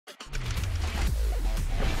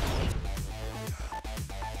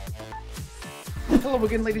Hello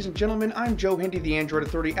again, ladies and gentlemen. I'm Joe Hindy, the Android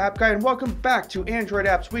Authority App Guy, and welcome back to Android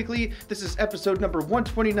Apps Weekly. This is episode number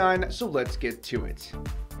 129, so let's get to it.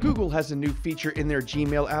 Google has a new feature in their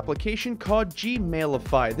Gmail application called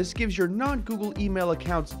Gmailify. This gives your non-Google email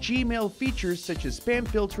accounts Gmail features such as spam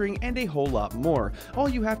filtering and a whole lot more. All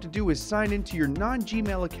you have to do is sign into your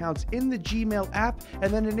non-Gmail accounts in the Gmail app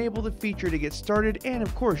and then enable the feature to get started, and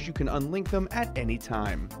of course you can unlink them at any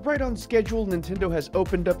time. Right on schedule, Nintendo has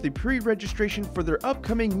opened up the pre-registration for their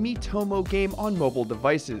upcoming Miitomo game on mobile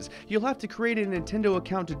devices. You'll have to create a Nintendo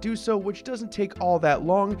account to do so, which doesn't take all that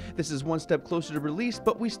long. This is one step closer to release,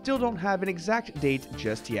 but we still don't have an exact date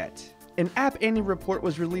just yet. An App Annie report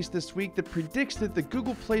was released this week that predicts that the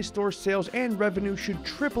Google Play Store sales and revenue should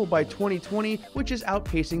triple by 2020, which is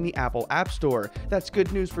outpacing the Apple App Store. That's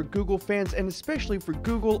good news for Google fans and especially for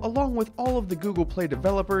Google, along with all of the Google Play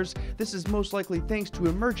developers. This is most likely thanks to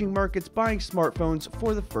emerging markets buying smartphones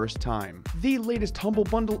for the first time. The latest Humble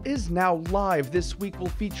Bundle is now live. This week will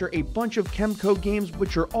feature a bunch of Kemco games,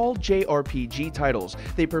 which are all JRPG titles.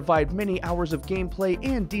 They provide many hours of gameplay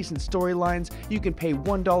and decent storylines. You can pay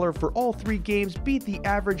 $1 for all 3 games, beat the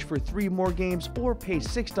average for 3 more games, or pay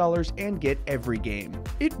 $6 and get every game.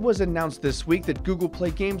 It was announced this week that Google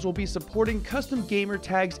Play Games will be supporting custom gamer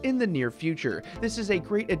tags in the near future. This is a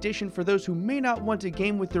great addition for those who may not want to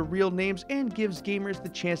game with their real names and gives gamers the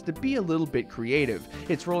chance to be a little bit creative.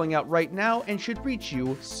 It's rolling out right now and should reach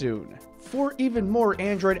you soon. For even more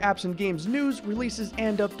Android apps and games news, releases,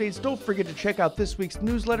 and updates, don't forget to check out this week's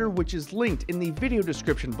newsletter, which is linked in the video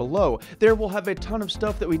description below. There we'll have a ton of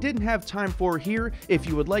stuff that we didn't have time for here. If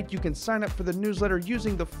you would like, you can sign up for the newsletter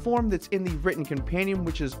using the form that's in the written companion,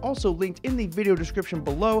 which is also linked in the video description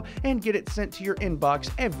below, and get it sent to your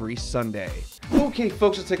inbox every Sunday. Okay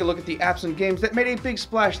folks, let's take a look at the apps and games that made a big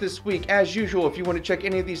splash this week. As usual, if you want to check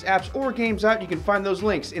any of these apps or games out, you can find those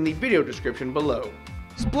links in the video description below.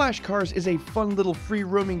 Splash Cars is a fun little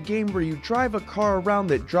free-roaming game where you drive a car around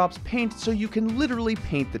that drops paint so you can literally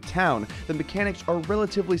paint the town. The mechanics are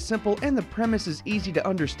relatively simple and the premise is easy to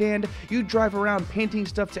understand. You drive around painting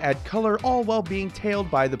stuff to add color, all while being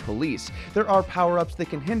tailed by the police. There are power-ups that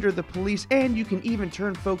can hinder the police, and you can even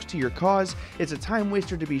turn folks to your cause. It's a time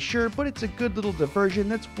waster to be sure, but it's a good little diversion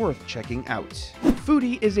that's worth checking out.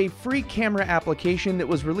 Foodie is a free camera application that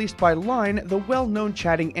was released by Line, the well-known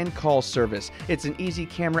chatting and call service. It's an easy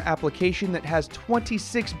camera application that has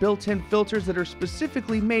 26 built-in filters that are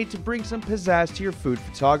specifically made to bring some pizzazz to your food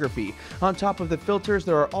photography. On top of the filters,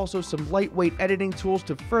 there are also some lightweight editing tools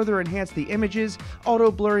to further enhance the images,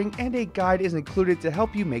 auto blurring, and a guide is included to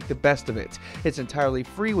help you make the best of it. It's entirely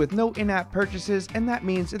free with no in-app purchases, and that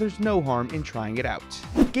means there's no harm in trying it out.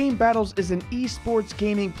 Game Battles is an esports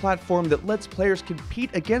gaming platform that lets players compete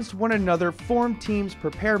against one another, form teams,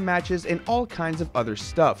 prepare matches, and all kinds of other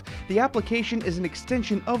stuff. The application is an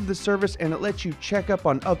extension of the service, and it lets you check up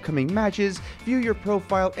on upcoming matches, view your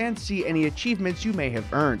profile, and see any achievements you may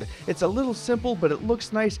have earned. It's a little simple, but it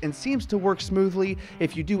looks nice and seems to work smoothly.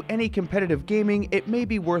 If you do any competitive gaming, it may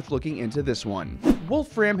be worth looking into this one.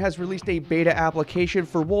 Wolfram has released a beta application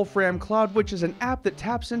for Wolfram Cloud, which is an app that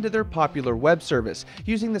taps into their popular web service.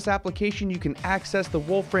 Using this application, you can access the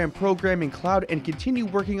Wolfram programming cloud and continue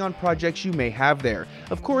working on projects you may have there.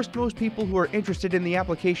 Of course, most people who are interested in the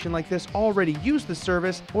application like this already use the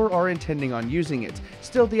service or are intending on using it.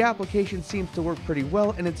 Still, the application seems to work pretty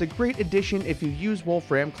well, and it's a great addition if you use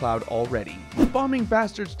Wolfram Cloud already. Bombing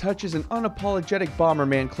Bastards Touch is an unapologetic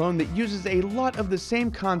Bomberman clone that uses a lot of the same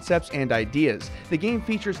concepts and ideas. The game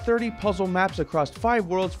features 30 puzzle maps across 5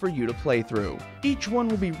 worlds for you to play through. Each one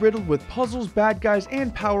will be riddled with puzzles, bad guys,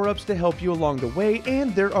 and power-ups to help you along the way,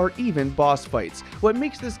 and there are even boss fights. What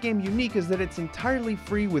makes this game unique is that it's entirely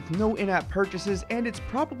free with no in-app purchases, and it's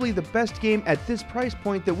probably the best game at this price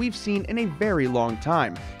point that we've seen in a very long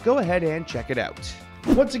time. Go ahead and check it out.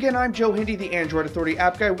 Once again, I'm Joe Hindy, the Android Authority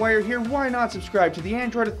App Guy. While you're here, why not subscribe to the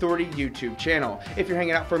Android Authority YouTube channel? If you're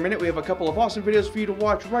hanging out for a minute, we have a couple of awesome videos for you to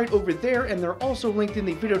watch right over there, and they're also linked in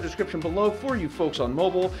the video description below for you folks on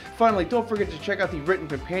mobile. Finally, don't forget to check out the written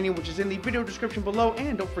companion, which is in the video description below,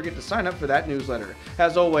 and don't forget to sign up for that newsletter.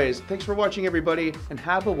 As always, thanks for watching, everybody, and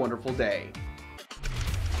have a wonderful day.